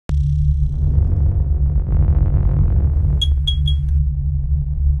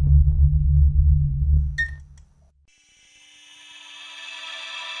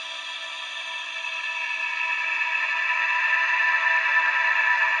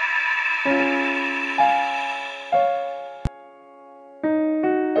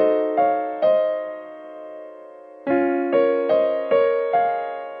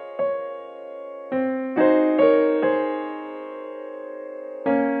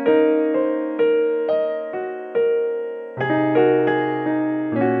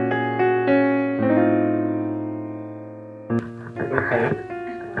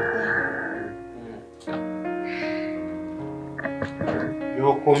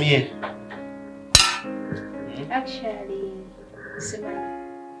Tommy. Actually,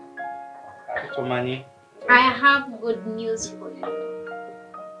 Tomani. I have good news for you.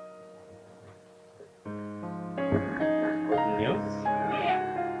 Good news?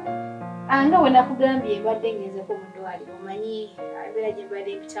 Nga when nakugambye mbadde ngezeko mu ddwaliro omanyi abeera gye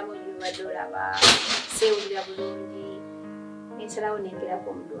mbadde mpitamu byobadde olaba seewulira bulungi nsalawo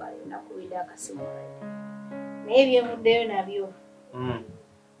nengerako mu ddwaliro nakubidde akasimu naye byevuddeyo nabyo.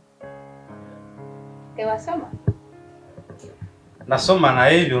 Tewasoma? Nasoma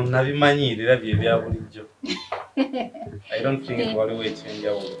naye ebyo nabimanyiirira bye bya bulijjo. I don't think waliwo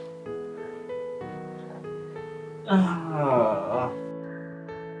ekyenjawulo.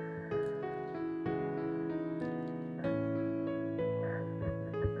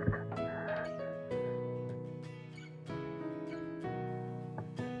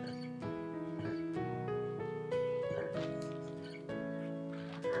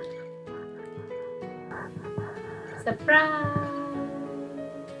 Surprise!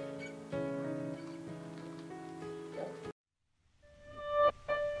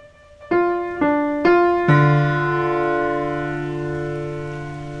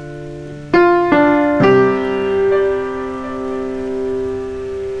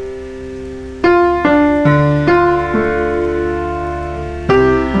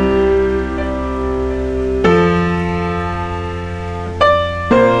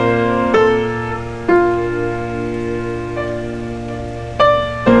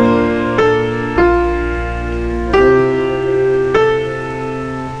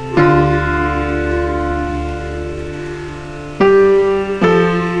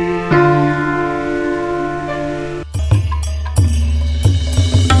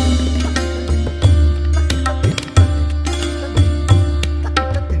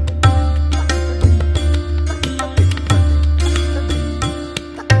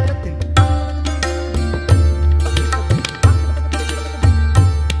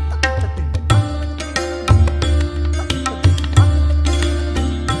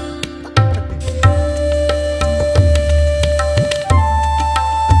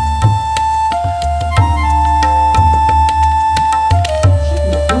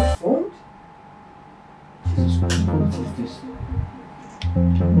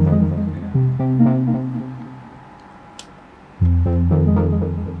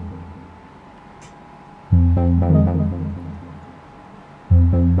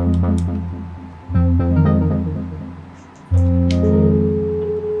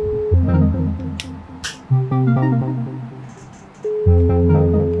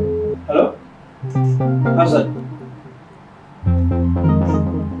 Hello? How's that?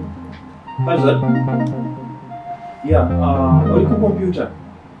 How's that? Yeah, on your computer.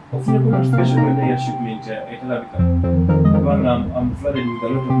 Often a notification when they are shipment at Arabica. I'm flooded with a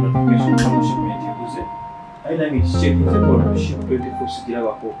lot of notifications from the shipment. I need to check the code ship 24 city.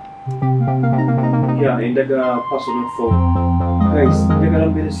 Yeah, and the parcel not for guys. They're gonna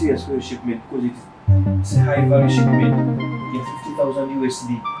be serious for shipment because it's a high value shipment. 50,000 USD.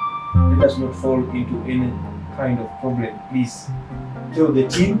 Let us not fall into any kind of problem. Please tell the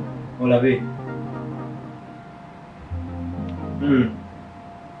team all away.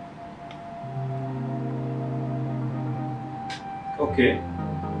 Okay.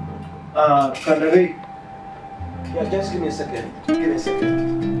 Kandare. Yeah, just give me a second. Give me a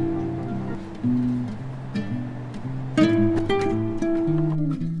second.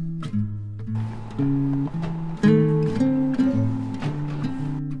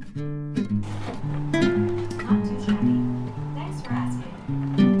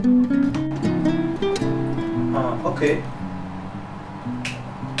 Okay.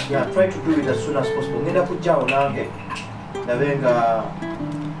 Yeah, try to do it as soon as possible. Nenda kujao nange. Navenga.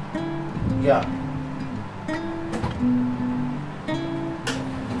 Yeah.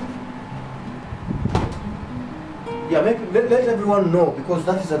 Yeah, let everyone know because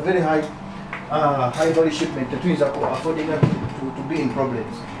that is a very high value shipment. The twins are affording us to be in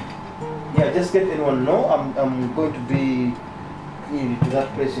problems. Yeah, just let anyone know. I'm going to be to that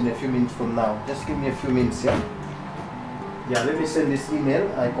place in a few minutes from now. Just give me a few minutes, yeah? Yeah, let me send this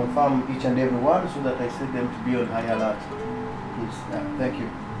email. I confirm each and every one so that I set them to be on high alert. Please, yeah, thank you.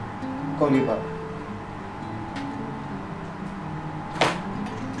 Call you back.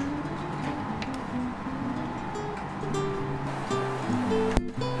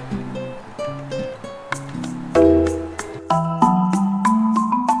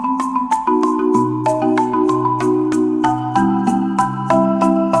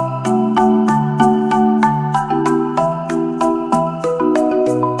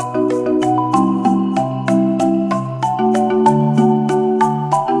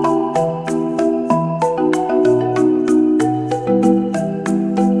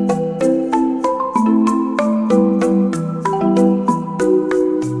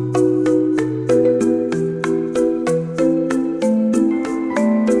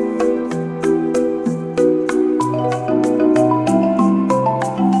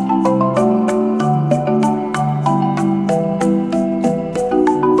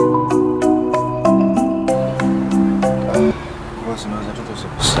 Ndoza tutose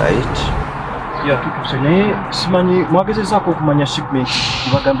ku site. Yeah, tutose naye simanyi mwagezezaako okumanya shipment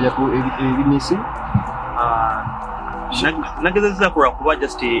kubagambirako eri missing. Nagezezaako lwakuba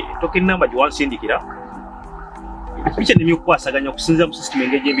just token number gye wansindikira. Picha nimyo kwasaganya okusinza mu system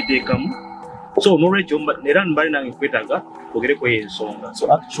engeri gyembiteekamu. So n'olwekyo era mbali nange nkwetaaga twogereko ensonga.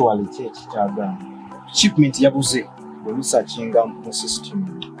 So actually kyagamba Shipment yabuze. bwe musearchinga mu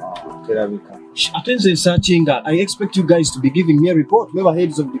system terabika. Ate nze searchinga, I expect you guys to be giving me a report. Member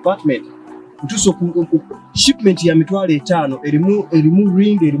heads of department. Tuso shipment ya mitwalo 5 erimu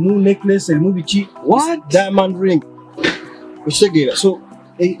ring, erimu necklace, erimu bichi. What? Diamond ring. Ushegera. So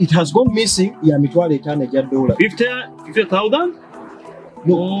it has gone missing ya mitwalo 5 ya dollar. 50,000?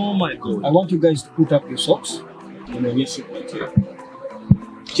 No. Oh my God. I want you guys to put up your socks. Unaonyesha shipment here.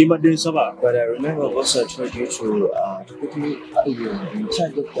 Kimbadde nsaba. But I remember also I told you to put me in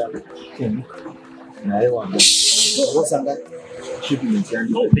charge of that thing. Naye wanga. Wasanga shipment yangu.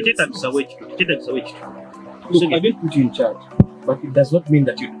 No, tekyetaagisa weekitu. Look, I didn't put you in charge, but it does not mean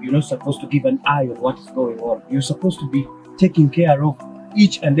that you're not supposed to give an eye on what is going on. You're supposed to be taking care of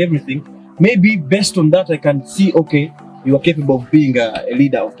each and everything. Maybe based on that, I can see, okay, you are capable of being a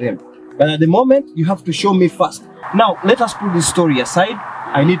leader of them. But at the moment, you have to show me first. Now, let us put this story aside.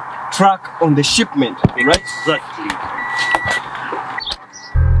 I need track on the shipment, right? Exactly.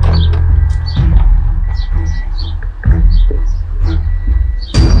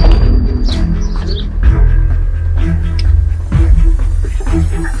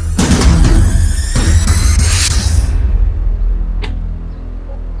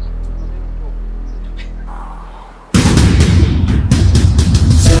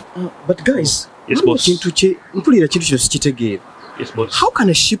 But guys, Yes, boss. Yes, boss. how can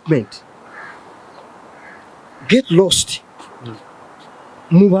a shipment get lost?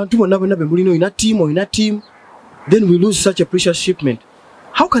 Mu bantu bonna bonna be mulina oyina team, then we lose such a precious shipment.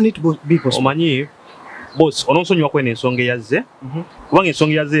 How can it be possible? Omanyi, boss, ononsonyiwako eno ensonga eyazze. Kubanga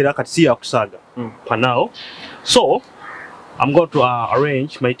ensonga eyazze era kati si yakusaaga. For now. So, I'm going to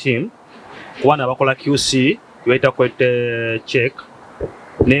arrange my team. Kubaana abakola QC, bayita kwete check.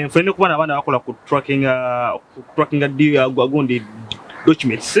 Ne nfende kubaana abaana abakola ku tracking gundi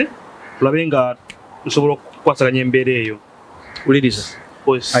documents. Tulabe nga tusobola okukwasaganya embeera eyo. Ladies,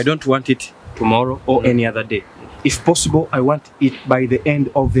 I don't want it tomorrow or any other day. If possible, I want it by the end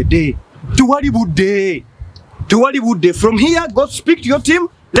of the day. Tuwalibu day. From here, go speak to your team.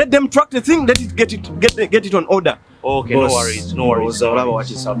 Let them track the thing. Let it get it on order. Okay, Boss, no worries. What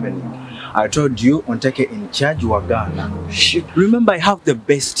is happening? I told you on take in charge Wagana. Remember, I have the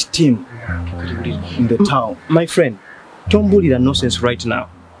best team In the town. My friend, don't bully the nonsense right now.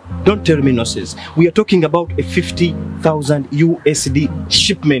 Don't tell me nonsense. We are talking about a 50,000 USD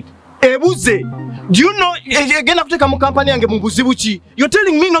shipment. Ebuze! Do you know, again after come company and you're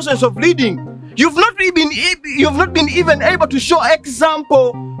telling me nonsense of leading. You've not been even able to show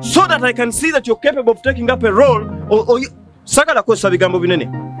example so that I can see that you're capable of taking up a role. Or you,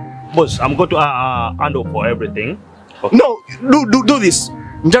 Boss, I'm going to handle for everything. Okay. No, do this.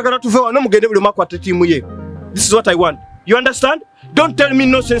 This is what I want. You understand? Don't tell me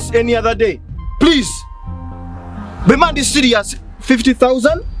nonsense any other day. Please. The man is serious.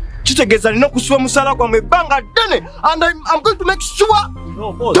 50,000? And I'm going to make sure.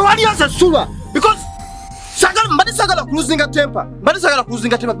 No, boss. The one has a sura. Because Sagala losing a temper.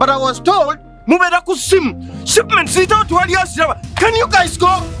 But I was told, shipments. Can you guys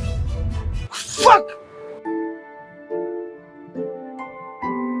go? Fuck!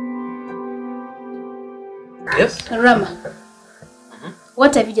 Yes? Rama,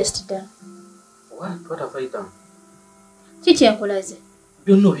 what have you just done? What have I done? Chichi yankolaze.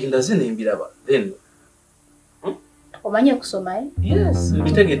 Byonna bindaze ne mbiraba. Then Omanya okusoma eh? yes,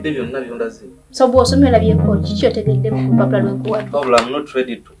 bitegedde byonna byondaze. So bw'osomera byeko kiki otegedde mu lupapula lw'enkuwadde? Pablo, I'm not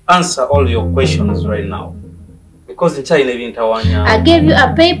ready to answer all your questions right now. Because in China ebintawanya. I gave you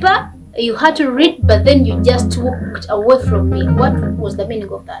a paper, you had to read, but then you just walked away from me. What was the meaning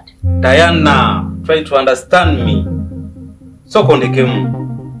of that? Diana, try to understand me. So kondekemu.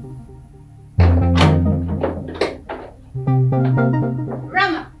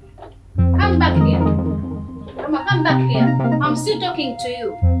 Rama, come back here. Rama, come back here. I'm still talking to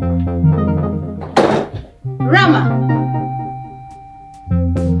you. Rama.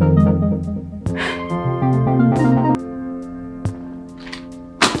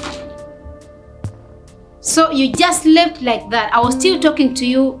 So you just left like that. I was still talking to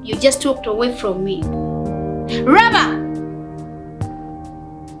you. You just walked away from me. Rama!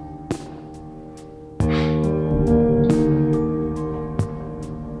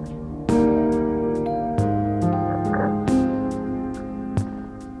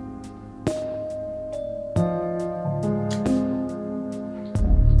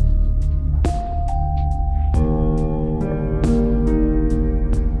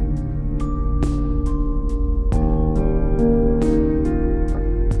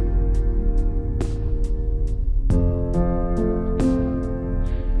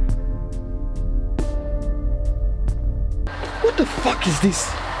 fuck is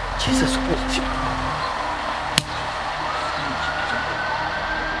this? Jesus Christ.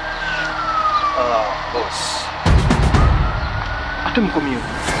 Boss.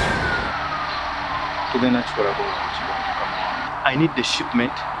 I need the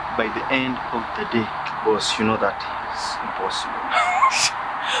shipment by the end of the day. Boss, you know that is impossible.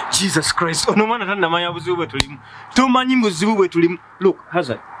 Jesus Christ. Ono mwana tannamanya buzibu bwe tulimu. Tumanyi buzibu bwe tulimu. Look,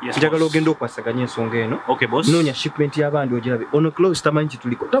 Hazard. Yes, njagala ogenda okwasaganya ensonga eno. Okay, boss. Noonya shipment y'abandi ogirabe. Ono Klaus tamanyi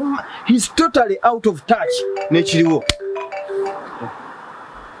kituliko. He's totally out of touch n'ekiriwo.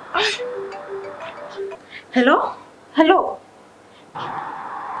 Hello? Hello?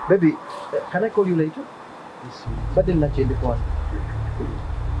 Baby, can I call you later? Yes. But then not the phone.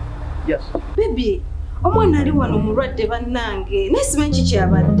 Yes. Baby, omwana ali wano mulwadde bannange. Nesimanyi kiki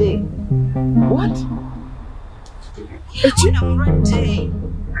abadde. What? Ekina mulwadde.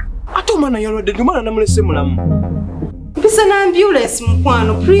 Ate omwana yalwadde ndi omwana namulese mulamu. Mpisa na ambulance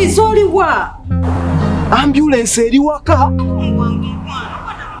mukwano. Please oli wa? Ambulance eri waka?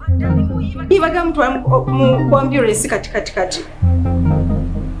 Ibaga mtu mu ambulance kati.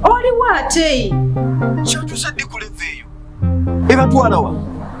 Oli wa ate? Kyatu sadde kuleveeyo. Ebatwala wa?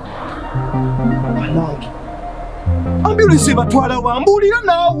 Banange. Ambulance ebatwala wa? Mbuulira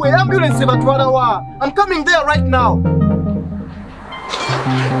naawe ambulance ebatwala wa? I'm coming there right now.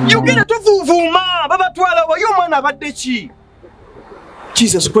 Yogera tovuuvuuma babatwala wa? Yo omwana abadde ki?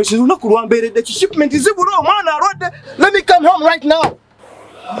 Jesus Christ, olunaku lwambeeredde ki? Shipment zibula omwana alwadde. Let me come home right now.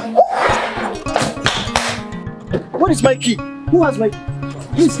 What is my key? Who has my key?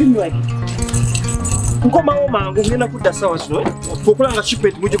 Please give me my key. Nkomawo mangu ngenda kudda sawa zino. Okulanga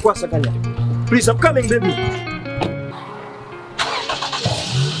shipment muje kwasaganya. Please, I'm coming, baby.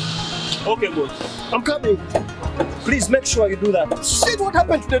 Okay, boss. I'm coming. Please make sure you do that. See what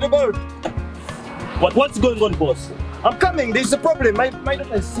happened to the bird. What's going on, boss? I'm coming. There's a problem. My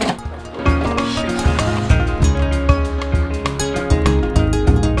daughter is sick.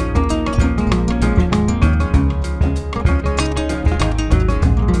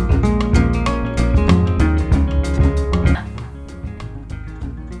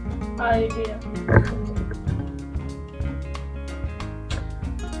 Idea.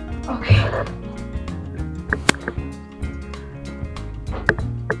 Okay.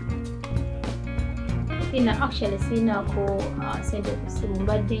 Actually sina ko sente kusimu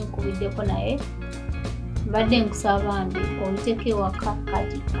mbadde nkubiddeko naye mbadde nkusaba mbi oyiteko waka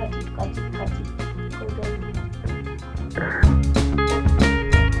kati.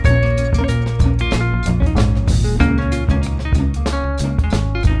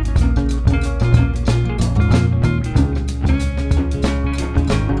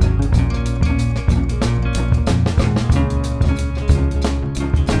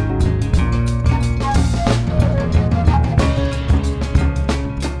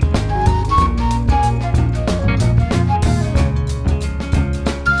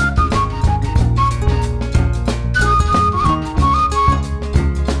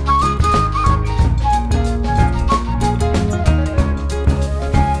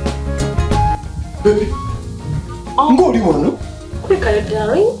 Baby. Ngoli wano? Kwekayo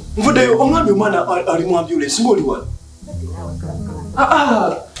darling. Mvudeyo omwami omwana ali mu ambulance ngoli wano?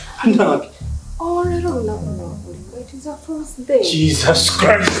 Nange. Oh, lero lunaku lw'okuliko. It is a first day. Jesus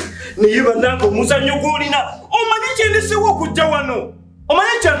Christ. Naye bannange omuzannyo gw'olina omanyi kyendeseewo okujja wano.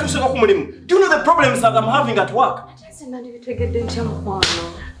 Omanyi kyantuuseko ku mulimu. Do you know the problems that I'm having at work? Ate nze nandibitegedde ntya mukwano.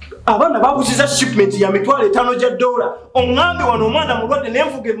 Abaana babuziza shipment ya $5,000. Ongambe wano omwana mulwadde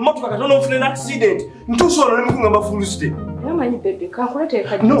n'envuga emmotoka katono nfuna an accident. Ntuusa wano ne mukungamba full stay. Yamanyi baby,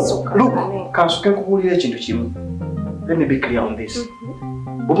 kankuleteeka No, jisooka. look, kansuke nkubuulira ekintu kimu. Let me be clear on this.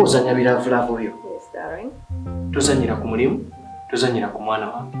 Bw'oba ozannya biravulavo byo. Yes, darling. Tozannyira ku mulimu, tozannyira ku mwana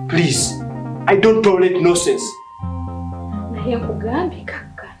wange. Please, I don't tolerate nonsense. Naye nkugambye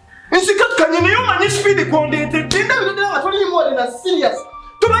kakkana. Nzikakkanye naye omanyi speed kwondeetedde ndabirira nga toliimu wadde na serious.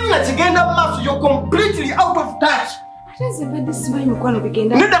 Tomanyi nga kigenda mu maaso, you're completely out of touch. Ate nze mbadde simanyi mukwano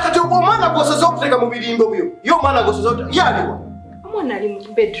bigenda. Nedda kati omwana gwosaze okuteeka mu birimbo byo. Ye omwana gwosaze yaliwa. Omwana ali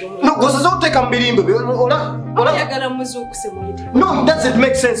mu bedroom. No, gwosaze okuteeka mu birimbo byo. Oyagala muzuukuse muyite. No, does it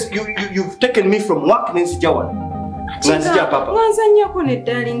make sense? You've taken me from work nenzija wano. Nzija papa. Wanzannyako ne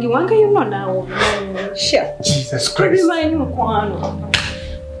darling wange yuno naawe obumanyi. Sha. Jesus Christ. Bimanyi mukwano.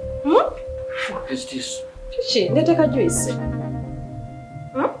 What is this? Kiki, ndeeteka juice.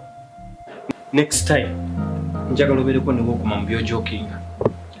 Next time, njagala obeereko ne wookuma mu byojokinga.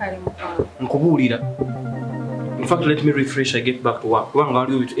 Ali mukwano. Nkubuulira. In fact, let me refresh, I get back to work. Kubanga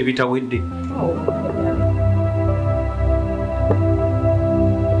waliwo ebitawedde.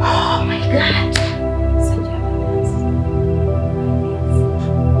 Oh my God.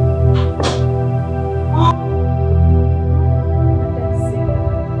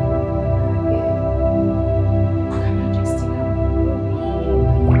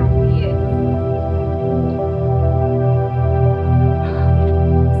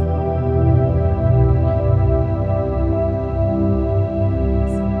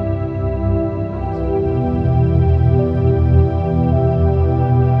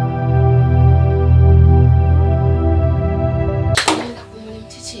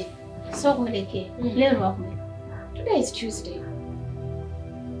 Today is Tuesday.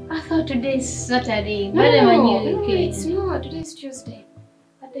 I thought today is Saturday. No, Okay. it's not. Today is Tuesday.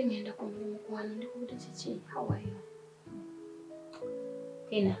 How are you?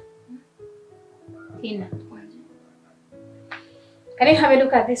 Tinnah. Can I have a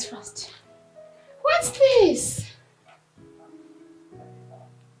look at this first? What's this?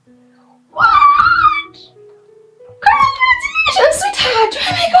 What? Congratulations, sweetheart!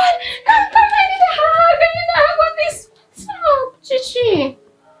 Oh my God! Come, I need a hug! I need a hug on this. What's up, Chichi?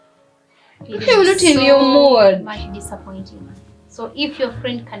 I'm not in your mood. Much disappointing. So if your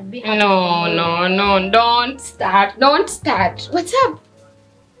friend can be happy, No, don't start. What's up?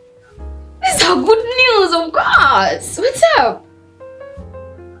 These are good news, of course. What's up?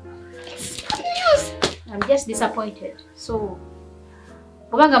 It's good news. I'm just disappointed. So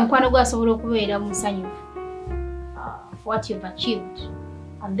kubanga mkwano gwa asobola okubeera musanyufu what you've achieved,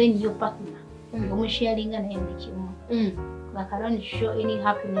 and then your partner sharinga naye nekimu like I don't show any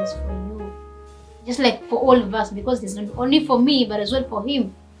happiness for you, just like for all of us, because it's not only for me but as well for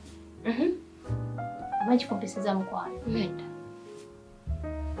him. Manchi kompeseza mukwano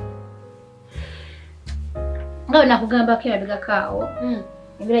ngawe nakugamba ko emabega kaawo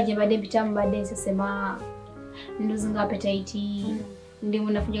ebira gye mbadde mpitamu mbadde nsesema nduzinga appetite ndi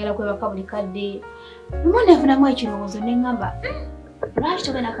munafunjagala kwebaka buli kadde lumone nfunamu ekirowoozo neŋŋamba lwaki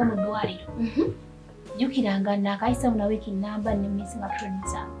togendako mu ddwaliro jjukiranga nakayisa muna wiiki namba nemisinga training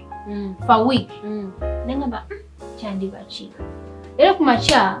zange for week neŋŋamba kyandiba ki era ku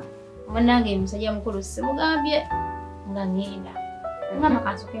makya munange musajja mukulu simugambye nga ŋŋenda ngamba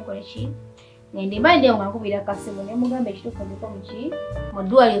kansoke nkole ki ngende mbadde nga nkubira akasimu ne mugamba ekituufu ndiko muki mu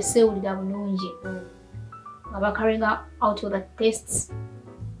ddwaliro seewulira bulungi nga bakaringa out of the tests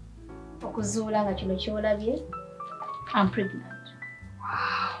okuzuula nga kino kyolabye I'm pregnant.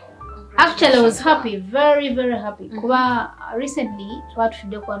 Actually I was happy, very happy kuba recently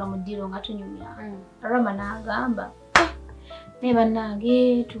twatudde kwana mu ddiro nga tunyumya Rama n'agamba ne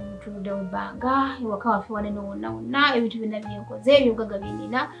bannange tuludde mu bbanga ewaka waffe wanene wonna ebintu byonna byenkoze ebyogaga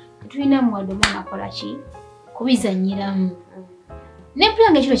byenina tetulina muwadde omwana akola ki kubizannyiramu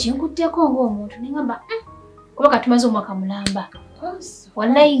n'empulira ng'ekiro kinkutteko ng'omuntu neŋŋamba kuba katumaze omwaka mulamba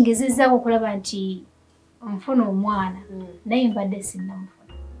wallahi ngezezzaako okulaba nti nfuna omwana naye mbadde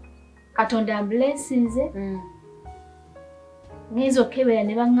sinnamufuna katonda amblesinze ngenza okukebera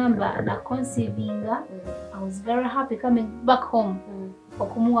ne baŋŋamba na conceivinga. I was very happy coming back home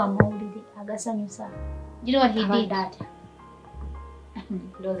okumuwa amawulire agasanyusa. You know what he did? That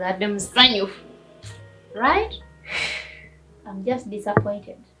those are them musanyufu, right? I'm just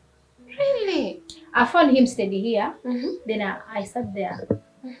disappointed. Really? I found him steady here. Then I sat there.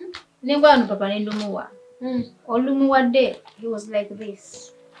 Nengwa no papa nendumuwa. Olumuwadde, he was like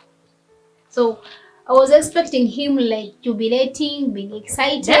this. So I was expecting him like jubilating, being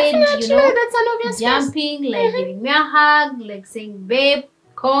excited, definitely, you know, that's an obvious jumping, like giving me a hug, like saying babe,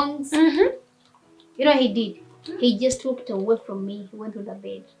 kongs. You know what he did? He just walked away from me. He went to the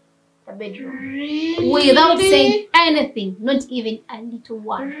bedroom. Really? Without saying anything, not even a little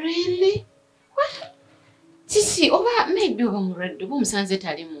one. Really? What? Chichi, oba maybe oba muradde oba musanze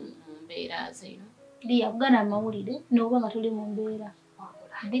tali mu mbeera ze, you know? Dia kugana amawulire n'oba nga tuli mu mbeera.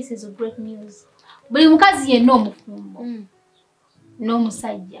 This is a great news. Buli mukazi yenna omufumbo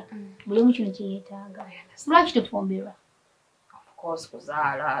n'omusajja buli mu kino kye yeetaaga. Lwaki tufumbirwa? Of course,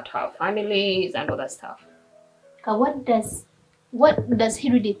 kuzaala, to have families and all that stuff. What does he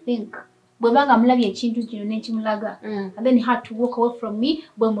really think? Bwebanga mulabye ekintu kino n'ekimulaga. And then he had to walk away from me.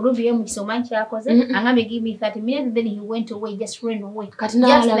 Bwe mulubye mu kisoma kyakoze. Angambe give me 30 minutes and then he went away, just ran away. Just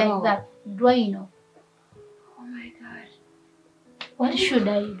like that. Do I know? Oh my God. What should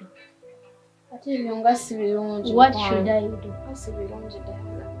I do? What should I do?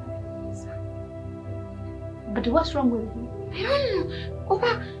 But what's wrong with him? I don't know.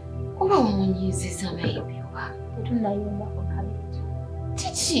 Oba wamunyizisa maybe oba. Tetundayomba for habit.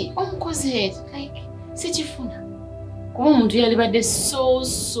 Chichi, omukoze like sikifuna. Kuba omuntu yalibadde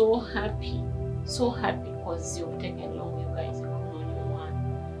so happy. So happy because you've taken long you guys have known you one.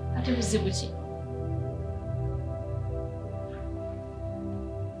 Ate buzibu ki?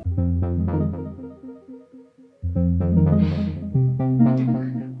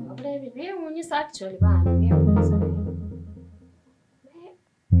 Actually,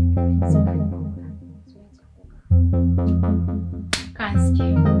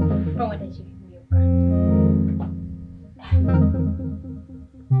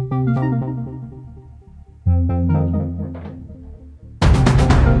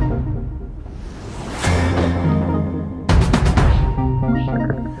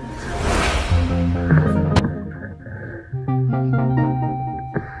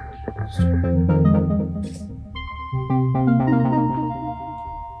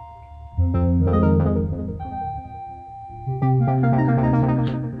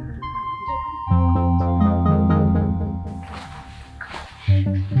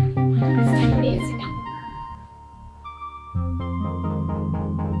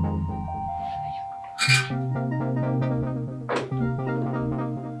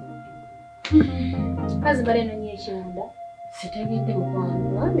 Kazi bareno nye shunda. Sitegedde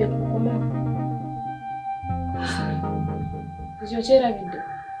mukwano wabye kukoma. Kuchochera bidde.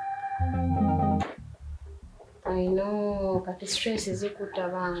 I know, kati stress zikuta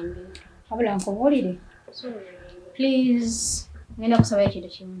bambi. Abula nkomulire. Please, ngenda kusaba ekintu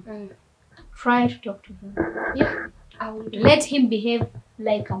kimu. Try to talk to him. Yeah, I will do. Let him behave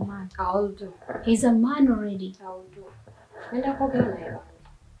like a man. I will do. He's a man already. I will do. Ngenda kwogera naye.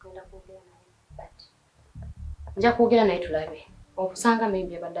 Nja kwogera naye tulabe. Okusanga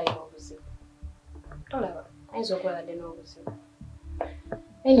maybe abadde n'obuzibu. Tolaba, ayinza okuba abadde n'obuzibu.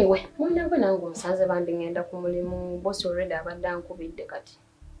 Anyway, mwenda gwe nange onsanze bambi ngenda ku mulimu. Boss already abadde ankubidde kati.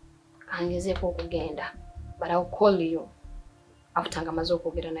 Kangezeeko okugenda. But I'll call you after nga maze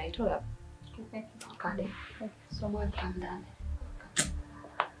okwogera naye tolaba. Okay. Kale. So much. Calm down.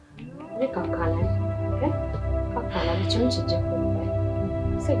 Reka kana. Okay? Kakana bikimu kijja kuba.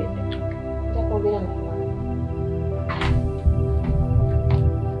 Segedde. Nja kwogera naye.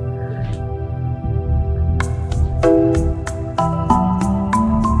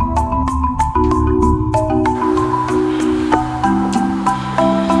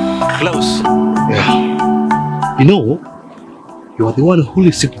 Klaus. Yeah. You know, you are the one who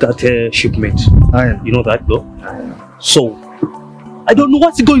received that shipment. I am. You know that, bro? I am. So, I don't know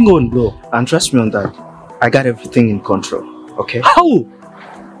what's going on, bro. And trust me on that. I got everything in control. Okay? How?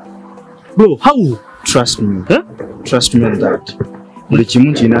 Bro, how? Trust me. Huh? Trust me on that.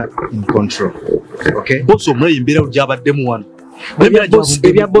 Mulichimunjina in control. Okay? Boss omulayimbira ujabadde one.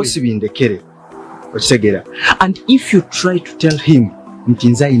 Ebya boss bindekere. Okitegeera. And if you try to tell him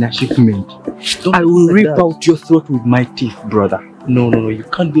ntinza ina shipment, I will like rip that. out your throat with my teeth, brother. No, you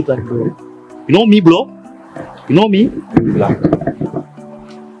can't do that, bro. You know me, bro? You know me? Black.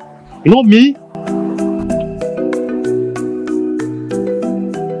 You know me?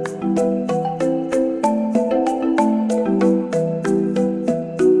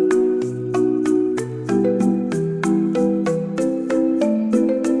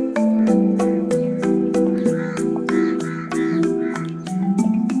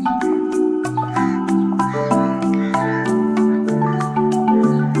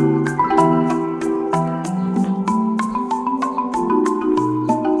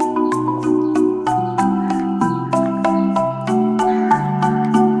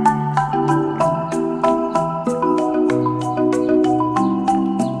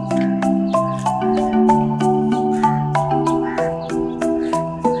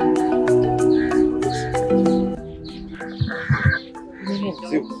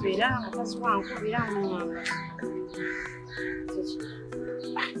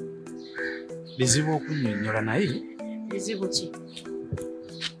 Bizibu okunnyonnyola naye. Bizibu ki?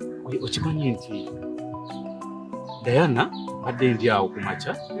 Okimanyi nti Diana badde ndi awo ku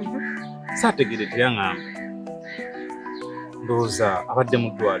makya. Saategere teyaŋŋamba. Ndowooza abadde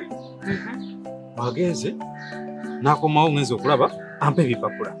mu ddwaliro. Bwagenze n'akomawo ngenze okulaba ampa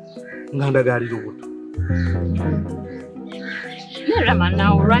ebipapula nga ndagaalira obuto. Rama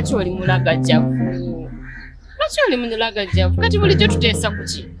nawe lwaki oli mulagajjavu? Lwaki oli mulagajjavu? Kati bulijjo tuteesa ku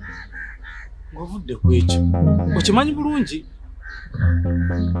ki? Ng'ovudde ku ekyo okimanyi bulungi.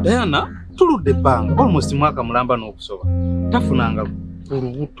 Diana tuludde ebbanga almost mwaka mulamba n'okusoba tafunanga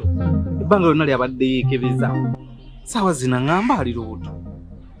olubuto. Ebbanga lyonna lyabadde yeekebeza. Saawa zina ŋŋamba ali lubuto.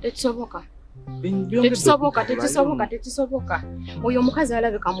 Tekisoboka. Tekisoboka. Oyo omukazi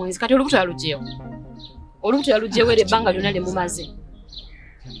alabika mwenzi kati olubuto yaluggyewo. Olubuto yaluggyewo era ebbanga lyonna lyemumaze.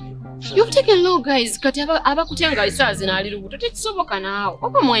 You've taken low guys kati abakutya nga esaawa zina ali lubuto. Tekisoboka naawe.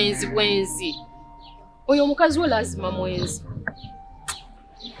 Oba mwenzi bwenzi. Oyo omukazi we lazima mwenzi.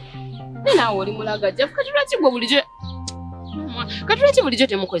 Naawe oli mulagajjavu kati lwaki gwe bulijjo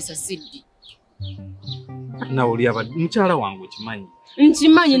temukozesa siddi? Nawe oli mukyala wange okimanyi.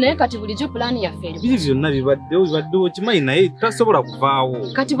 Nkimanyi naye kati bulijjo pulaani yaffe eri. Biri byonna bibadde okimanyi naye tasobola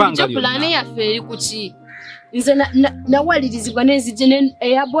kuvaawo. Kati bulijjo pulaani yaffe eri ku ki? Nze nawalirizibwa n'enzije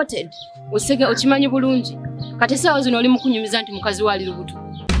airported. Osege okimanyi bulungi. Kati essaawa zino oli mukunyumiza nti mukazi we ali lubuto.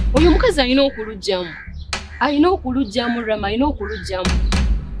 Oyo omukazi alina okulugyamu. Rama alina okulugyamu.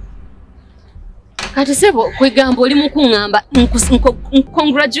 Kati sebo kwegamba oli mukuŋŋamba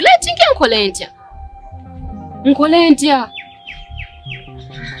congratulating nkole ntya?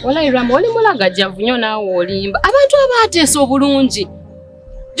 Walayi Rama oli mulagajjavu nnyo naawe olimba. Abantu abaateesa obulungi.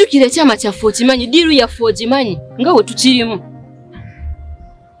 Jjukira ekyama kyaffe okimanyi, diiru yaffe ogimanyi nga we tukirimu.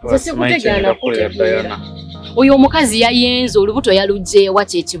 Nze sikutegeera nakutegeera. Oyo omukazi yayenze olubuto yalujje wa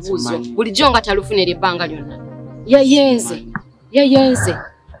kyekibuuzo. Bulijjo nga talufunira ebbanga lyonna. Yayenze.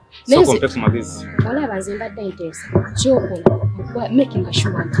 So kompe ku magezi. Olaba nze mbadde nteesa. Kyokola making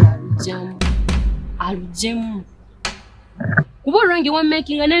sure nti alugjemu. Kuba olwange wa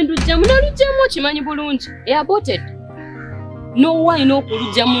making n'endujjamu okimanyi bulungi. Aborted. No why no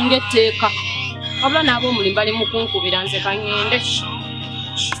kulujjamu ng'etteeka. Wabula n'ab'omulimu bali mu kunkubira nze kangende.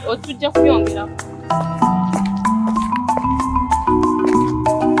 Otujja kuyongerako.